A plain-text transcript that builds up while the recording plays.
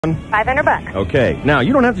$500. Okay. Now,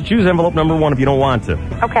 you don't have to choose envelope number one if you don't want to.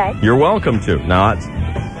 Okay. You're welcome to. Now,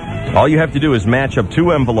 all you have to do is match up two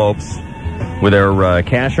envelopes with their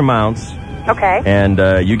cash amounts. Okay. And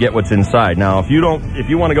you get what's inside. Now, if you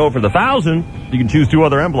want to go for the 1,000, you can choose two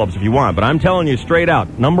other envelopes if you want. But I'm telling you straight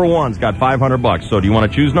out, number one's got $500. So do you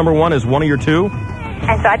want to choose number one as one of your two?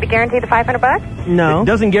 And so I'd be guaranteed the $500? No. It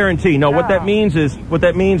doesn't guarantee. No, what that means is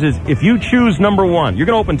if you choose number one, you're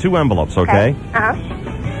going to open two envelopes, okay? Uh-huh.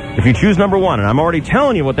 If you choose number one, and I'm already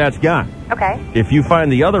telling you what that's got. Okay. If you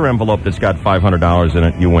find the other envelope that's got $500 in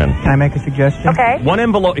it, you win. Can I make a suggestion? Okay. One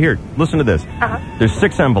envelope, here, listen to this. Uh-huh. There's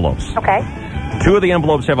 6 envelopes. Okay. 2 of the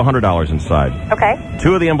envelopes have $100 inside. Okay.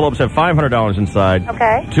 2 of the envelopes have $500 inside.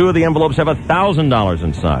 Okay. 2 of the envelopes have $1,000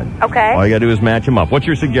 inside. Okay. All you gotta do is match them up. What's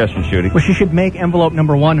your suggestion, Shooty? Well, she should make envelope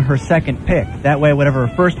number one her second pick. That way, whatever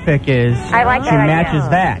her first pick is, I like she that idea. matches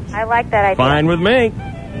that. I like that idea. Fine with me.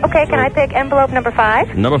 Okay, can I pick envelope number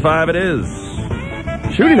 5? Number 5 it is.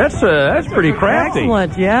 Shooty, that's pretty crafty.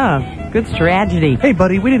 Excellent, yeah. Good strategy. Hey,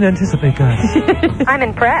 buddy, we didn't anticipate that. I'm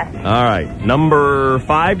impressed. All right. Number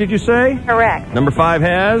 5, did you say? Correct. Number 5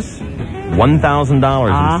 has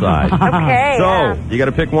 $1,000 inside. Okay. So, you got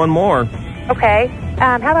to pick one more. Okay.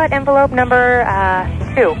 How about envelope number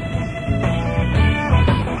 2?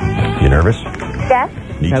 You nervous? Yes.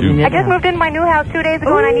 Me too. I just moved into my new house 2 days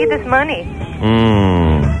ago and I need this money.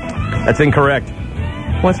 That's incorrect.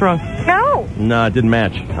 What's wrong? No. No, it didn't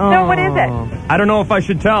match. No, what is it? I don't know if I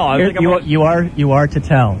should tell. You are to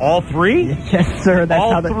tell. All 3? Yes, sir. That's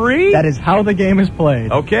all 3? That is how the game is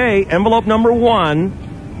played. Okay, envelope number 1,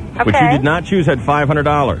 which you did not choose, had $500.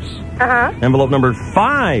 Uh-huh. Envelope number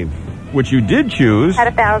 5, which you did choose,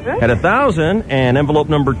 Had 1,000? had 1,000, and envelope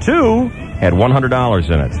number 2 had $100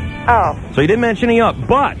 in it. Oh. So you didn't match any up,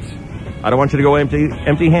 but I don't want you to go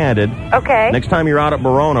empty-handed. Okay. Next time you're out at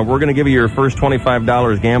Verona, we're going to give you your first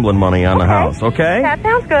 $25 gambling money on the house, okay? That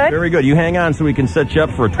sounds good. Very good. You hang on so we can set you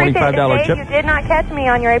up for a $25 chip. You did not catch me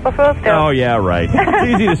on your April Fool's joke. Oh, yeah, right.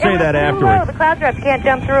 It's easy to say that afterwards. The cloud drops can't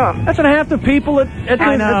jump through them. That's what half the people at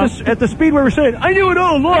the speedway were saying. I knew it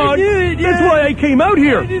all along. That's why I came out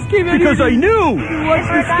here. Because I knew. For a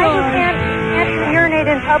guy who can't urinate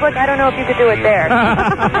in public, I don't know if you could do it there.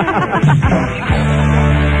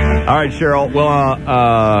 All right, Cheryl. Well,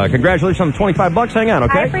 congratulations on the $25. Hang on,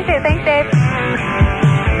 okay? I appreciate it. Thanks, Dave.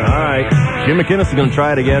 All right. Jim McInnes is going to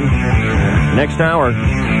try it again next hour.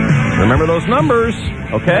 Remember those numbers,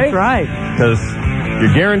 okay? That's right. Because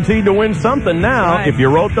you're guaranteed to win something now if you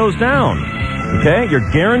wrote those down. Okay? You're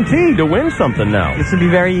guaranteed to win something now. This would be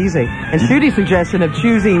very easy. And Shooty's suggestion of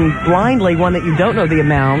choosing blindly one that you don't know the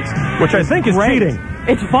amount, which I think is cheating.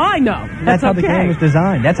 It's fine, though. That's how the game is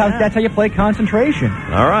designed. That's how you play concentration.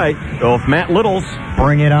 All right. So if Matt Littles...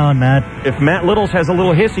 Bring it on, Matt. If Matt Littles has a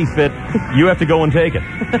little hissy fit, you have to go and take it.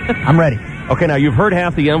 I'm ready. Okay, now you've heard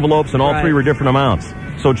half the envelopes and all 3 were different amounts.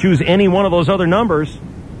 So choose any one of those other numbers,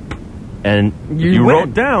 and you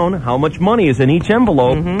wrote down how much money is in each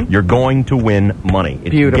envelope, you're going to win money.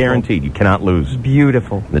 It's guaranteed. You cannot lose.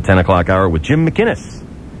 Beautiful. The 10 o'clock hour with Jim McInnes.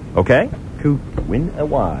 Okay? Cool. Win a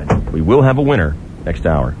wad. We will have a winner next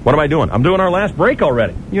hour. What am I doing? I'm doing our last break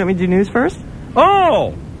already. You want me to do news first?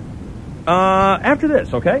 Oh! After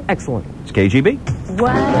this, okay? Excellent. It's KGB.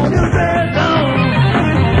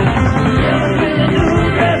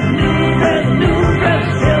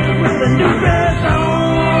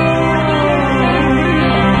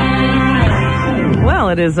 Well,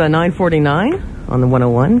 it is 9:49 on the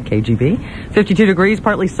 101 KGB. 52 degrees,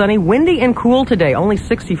 partly sunny, windy and cool today. Only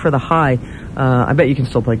 60 for the high. I bet you can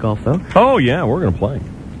still play golf, though. Oh, yeah, we're going to play.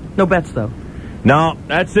 No bets, though. No,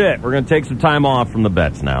 that's it. We're going to take some time off from the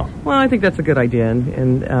bets now. Well, I think that's a good idea.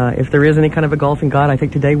 And if there is any kind of a golfing god, I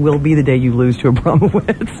think today will be the day you lose to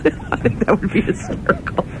Abramowitz. I think that would be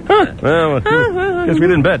hysterical. Well, guess we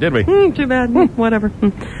didn't bet, did we? Too bad. Whatever.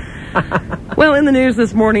 Well, in the news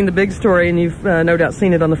this morning, the big story, and you've no doubt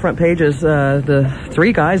seen it on the front pages, the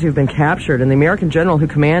 3 guys who've been captured, and the American general who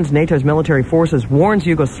commands NATO's military forces warns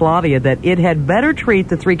Yugoslavia that it had better treat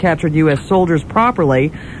the 3 captured U.S. soldiers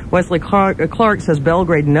properly. Wesley Clark says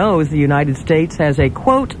Belgrade knows the United States has a,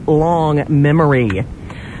 quote, long memory.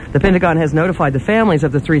 The Pentagon has notified the families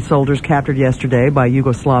of the 3 soldiers captured yesterday by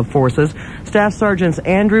Yugoslav forces. Staff Sergeants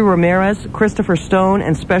Andrew Ramirez, Christopher Stone,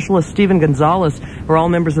 and Specialist Stephen Gonzalez are all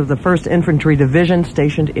members of the 1st Infantry Division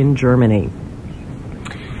stationed in Germany.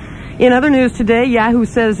 In other news today, Yahoo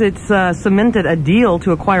says it's cemented a deal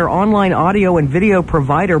to acquire online audio and video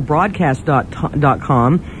provider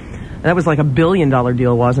Broadcast.com. That was like $1 billion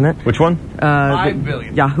deal, wasn't it? Which one? $5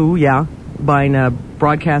 billion. Yahoo, yeah. Buying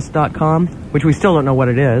Broadcast.com, which we still don't know what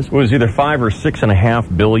it is. It was either $5 or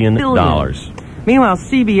 $6.5 billion. Meanwhile,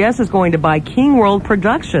 CBS is going to buy King World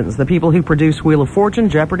Productions, the people who produce Wheel of Fortune,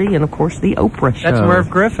 Jeopardy, and, of course, The Oprah Show. That's Merv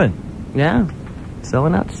Griffin. Yeah.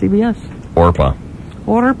 Selling out to CBS.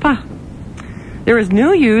 Orpa. There is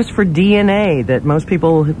new use for DNA that most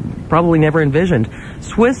people probably never envisioned.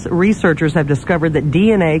 Swiss researchers have discovered that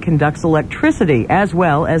DNA conducts electricity as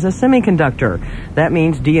well as a semiconductor. That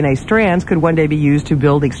means DNA strands could one day be used to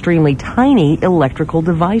build extremely tiny electrical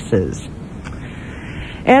devices.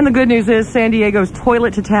 And the good news is San Diego's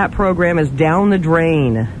toilet-to-tap program is down the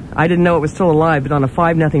drain. I didn't know it was still alive, but on a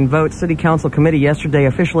 5-0 vote, City Council committee yesterday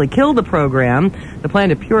officially killed the program. The plan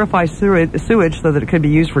to purify sewage so that it could be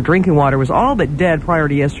used for drinking water was all but dead prior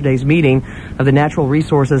to yesterday's meeting of the Natural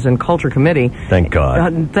Resources and Culture Committee. Thank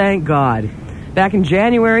God. Thank God. Back in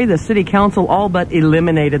January, the City Council all but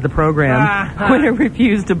eliminated the program when it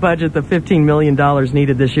refused to budget the $15 million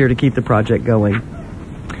needed this year to keep the project going.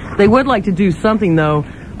 They would like to do something, though,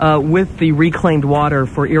 with the reclaimed water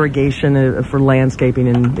for irrigation, for landscaping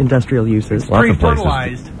and industrial uses.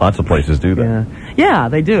 Lots of places do that. Yeah,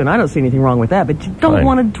 they do, and I don't see anything wrong with that, but you don't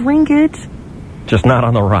want to drink it. Just not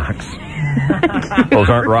on the rocks. Those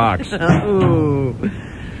aren't rocks. Ooh.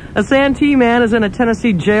 A Santee man is in a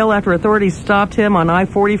Tennessee jail after authorities stopped him on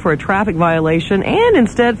I-40 for a traffic violation and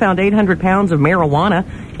instead found 800 pounds of marijuana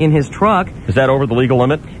in his truck. Is that over the legal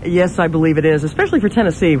limit? Yes, I believe it is, especially for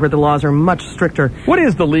Tennessee, where the laws are much stricter. What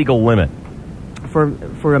is the legal limit?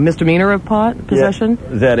 For a misdemeanor of pot possession? Yeah.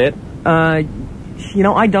 Is that it? I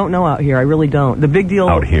don't know out here. I really don't. The big deal...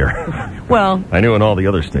 Out here? Well... I knew in all the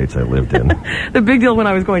other states I lived in. The big deal when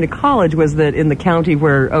I was going to college was that in the county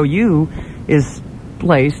where OU is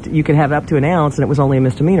placed, you could have up to an ounce, and it was only a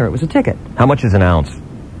misdemeanor. It was a ticket. How much is an ounce?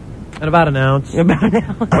 At about an ounce. About an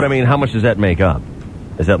ounce. But I mean, how much does that make up?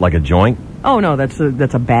 Is that like a joint? Oh, no, that's a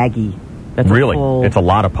baggie. That's really? A full... It's a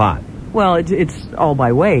lot of pot. Well, it's all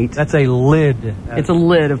by weight. That's a lid. It's a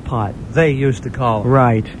lid of pot. They used to call it.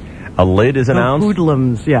 Right. A lid is an ounce?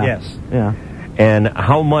 Hoodlums, yeah. Yes. Yeah. And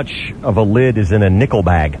how much of a lid is in a nickel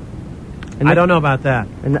bag? I don't know about that.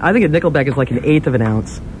 And I think a nickel bag is like 1/8 of an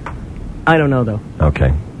ounce. I don't know, though.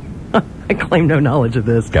 Okay. I claim no knowledge of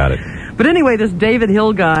this. Got it. But anyway, this David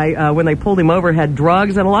Hill guy, when they pulled him over, had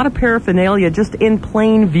drugs and a lot of paraphernalia just in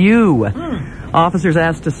plain view. Officers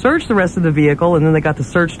asked to search the rest of the vehicle, and then they got the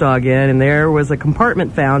search dog in, and there was a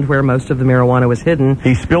compartment found where most of the marijuana was hidden.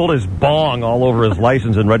 He spilled his bong all over his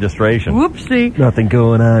license and registration. Whoopsie. Nothing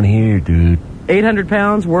going on here, dude. 800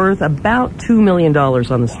 pounds worth about $2 million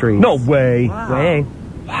on the streets. No way.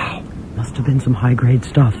 Wow. Must have been some high-grade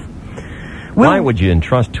stuff. Why would you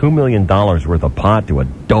entrust $2 million worth of pot to a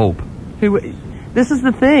dope? This is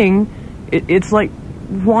the thing. It's like,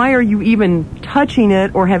 why are you even touching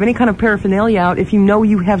it or have any kind of paraphernalia out if you know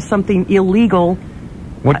you have something illegal?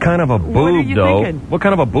 What kind of a boob, though? Thinking? What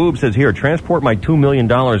kind of a boob says, here, transport my $2 million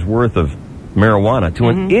worth of marijuana to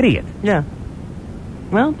an idiot? Yeah.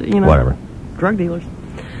 Well, Whatever. Drug dealers.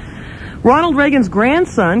 Ronald Reagan's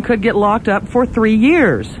grandson could get locked up for 3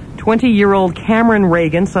 years. 20-year-old Cameron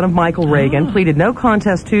Reagan, son of Michael Reagan, pleaded no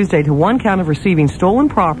contest Tuesday to one count of receiving stolen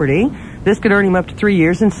property. This could earn him up to 3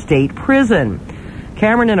 years in state prison.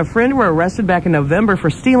 Cameron and a friend were arrested back in November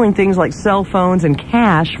for stealing things like cell phones and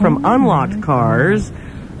cash from unlocked cars,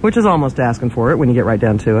 which is almost asking for it when you get right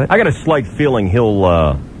down to it. I got a slight feeling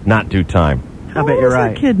he'll not do time. I bet you're right. How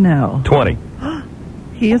old is that kid now? 20.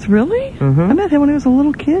 He is really? Mm-hmm. I met him when he was a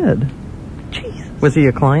little kid. Jesus. Was he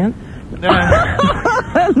a client? No, I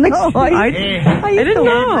didn't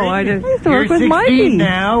know. I used to work with Mikey.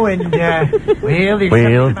 now, and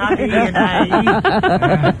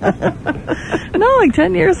No, like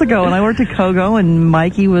 10 years ago when I worked at Kogo, and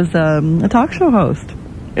Mikey was a talk show host.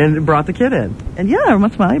 And brought the kid in. And yeah,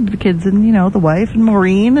 much my the kids and the wife and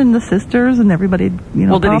Maureen and the sisters and everybody.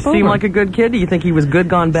 Well, did he seem like a good kid? Do you think he was good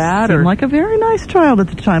gone bad? Seemed like a very nice child at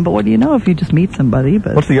the time. But what do you know if you just meet somebody?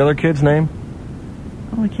 But what's the other kid's name?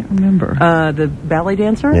 Oh, I can't remember. The ballet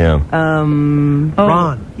dancer? Yeah.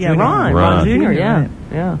 Ron. Yeah, Ron Jr., right.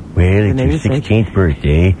 Yeah. Well, it's your 16th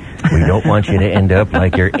birthday. We don't want you to end up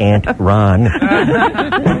like your Aunt Ron.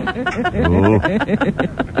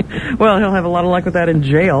 Well, he'll have a lot of luck with that in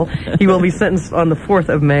jail. He will be sentenced on the 4th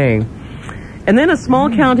of May. And then a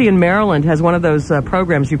small county in Maryland has one of those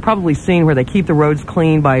programs you've probably seen where they keep the roads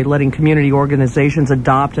clean by letting community organizations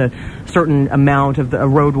adopt a certain amount of the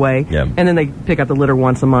roadway. Yeah. And then they pick up the litter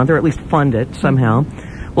once a month, or at least fund it somehow.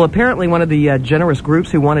 Well, apparently one of the generous groups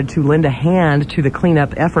who wanted to lend a hand to the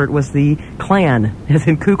cleanup effort was the Klan, as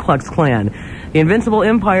in Ku Klux Klan. The Invincible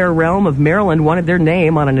Empire realm of Maryland wanted their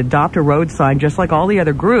name on an Adopt a Road sign just like all the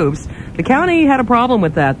other groups. The county had a problem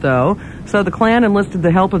with that, though, so the Klan enlisted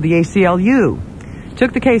the help of the ACLU.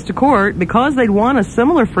 took the case to court because they'd won a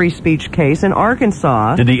similar free speech case in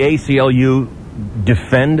Arkansas. Did the ACLU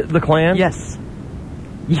defend the Klan? Yes.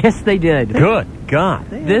 Yes, they did. Good God.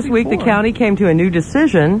 This week, the county came to a new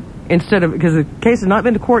decision instead of, because the case has not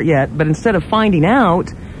been to court yet, but instead of finding out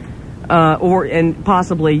and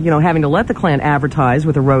possibly, having to let the Klan advertise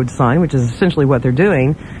with a road sign, which is essentially what they're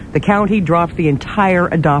doing, the county dropped the entire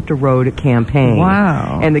Adopt a Road campaign.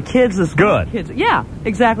 Wow. And the kids, yeah,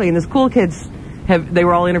 exactly. And the school kids they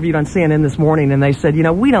were all interviewed on CNN this morning, and they said,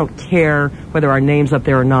 we don't care whether our name's up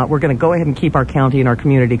there or not. We're going to go ahead and keep our county and our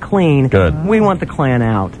community clean. Good. We want the Klan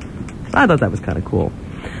out. I thought that was kind of cool.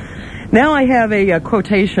 Now I have a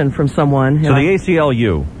quotation from someone. So the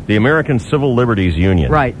ACLU, the American Civil Liberties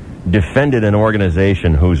Union, right, defended an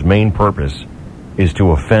organization whose main purpose is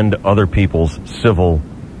to offend other people's civil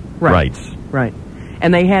rights. Right.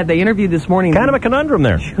 And they interviewed this morning. Kind of a conundrum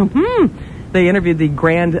there. They interviewed the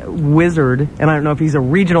Grand Wizard, and I don't know if he's a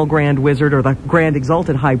regional Grand Wizard or the Grand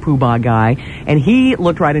Exalted High Poobah guy, and he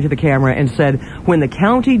looked right into the camera and said, when the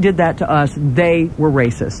county did that to us, they were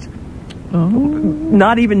racist. Oh.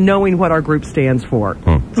 Not even knowing what our group stands for.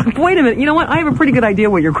 Wait a minute, you know what? I have a pretty good idea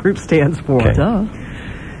what your group stands for. Okay. Duh.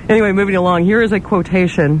 Anyway, moving along, here is a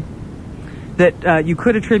quotation that you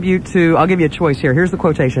could attribute to, I'll give you a choice here. Here's the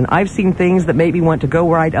quotation. I've seen things that make me want to go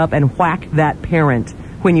right up and whack that parent.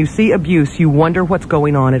 When you see abuse, you wonder what's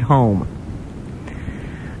going on at home.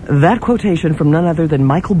 That quotation from none other than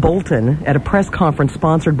Michael Bolton at a press conference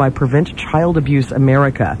sponsored by Prevent Child Abuse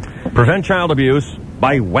America. Prevent child abuse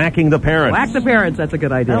by whacking the parents. Whack the parents, that's a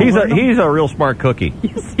good idea. He's a real smart cookie.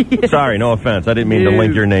 Yes, he is. Sorry, no offense. I didn't mean to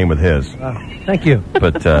link your name with his. Thank you.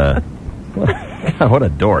 But, what a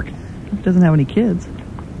dork. Doesn't have any kids.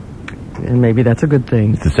 And maybe that's a good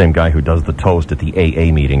thing. It's the same guy who does the toast at the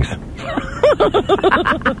AA meetings.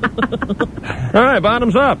 All right,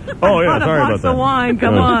 bottoms up. Oh, yeah, sorry about that. Of wine,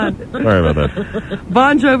 come on. Sorry about that.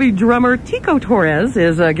 Bon Jovi drummer Tico Torres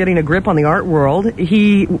is getting a grip on the art world.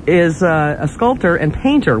 He is a sculptor and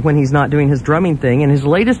painter when he's not doing his drumming thing, and his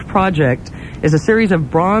latest project is a series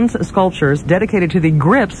of bronze sculptures dedicated to the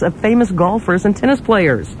grips of famous golfers and tennis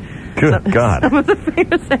players. Good God. Some of the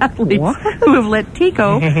famous athletes who have let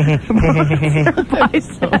Tico Good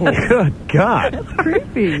God. That's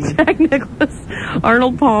creepy. Jack Nicklaus,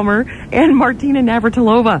 Arnold Palmer, and Martina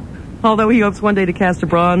Navratilova. Although he hopes one day to cast a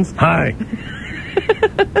bronze. Hi.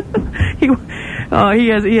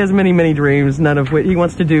 He has many, many dreams, none of which he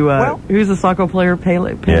wants to do. Who's the soccer player?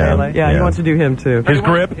 Pele? Yeah, he wants to do him too. His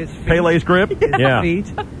grip? Pele's grip? Yeah.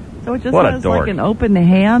 Feet. So it just What a has dork. like an open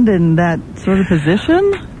hand in that sort of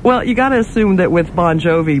position? Well, you got to assume that with Bon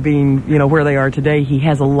Jovi being, where they are today, he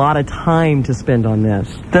has a lot of time to spend on this.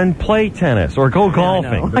 Then play tennis or go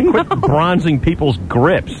golfing. I know. Quit bronzing people's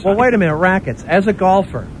grips. Well, wait a minute, rackets. As a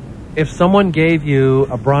golfer, if someone gave you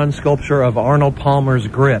a bronze sculpture of Arnold Palmer's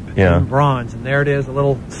grip in bronze, and there it is, a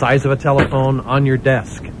little size of a telephone on your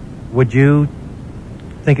desk, would you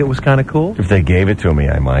think it was kind of cool? If they gave it to me,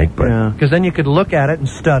 I might, but... Because then you could look at it and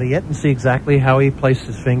study it and see exactly how he placed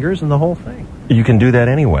his fingers and the whole thing. You can do that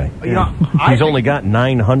anyway. He's only got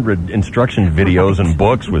 900 instruction videos and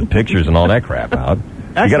books with pictures and all that crap out.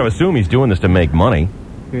 You got to assume he's doing this to make money.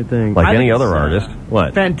 Good thing. Like any other artist.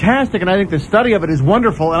 What? Fantastic, and I think the study of it is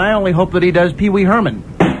wonderful, and I only hope that he does Pee Wee Herman.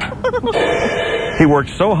 He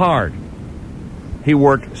worked so hard. He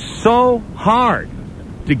worked so hard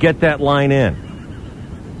to get that line in.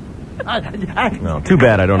 No, too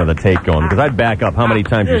bad I don't have the tape going, because I'd back up how many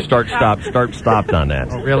times you stopped on that.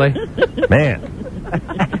 Oh, really? Man.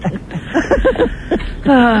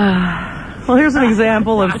 Well, here's an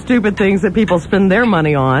example of stupid things that people spend their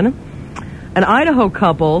money on. An Idaho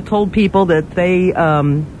couple told people that they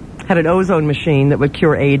had an ozone machine that would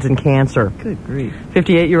cure AIDS and cancer. Good grief.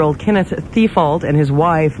 58-year-old Kenneth Thiefald and his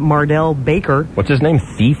wife, Mardell Baker. What's his name?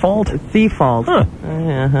 Thiefald? Thiefald. Huh.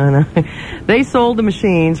 They sold the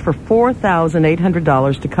machines for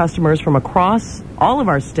 $4,800 to customers from across all of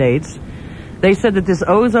our states. They said that this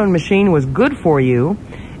ozone machine was good for you,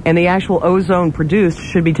 and the actual ozone produced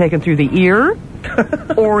should be taken through the ear,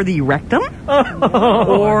 or the rectum,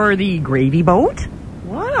 or the gravy boat.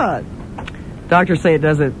 What? Doctors say it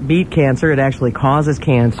doesn't beat cancer, it actually causes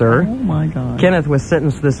cancer. Oh, my God. Kenneth was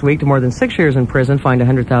sentenced this week to more than 6 years in prison, fined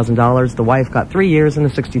 $100,000. The wife got 3 years and a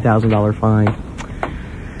 $60,000 fine.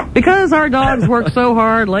 Because our dogs work so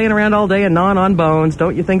hard, laying around all day and gnawing on bones,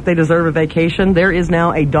 don't you think they deserve a vacation? There is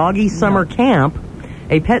now a doggy summer camp.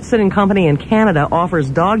 A pet sitting company in Canada offers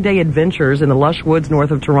dog day adventures in the lush woods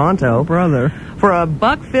north of Toronto. Brother. For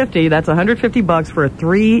 $150, that's $150 for a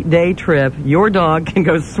 3-day trip. Your dog can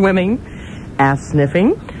go swimming, ass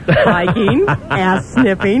sniffing, hiking, ass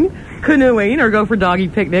sniffing, canoeing, or go for doggy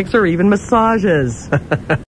picnics, or even massages.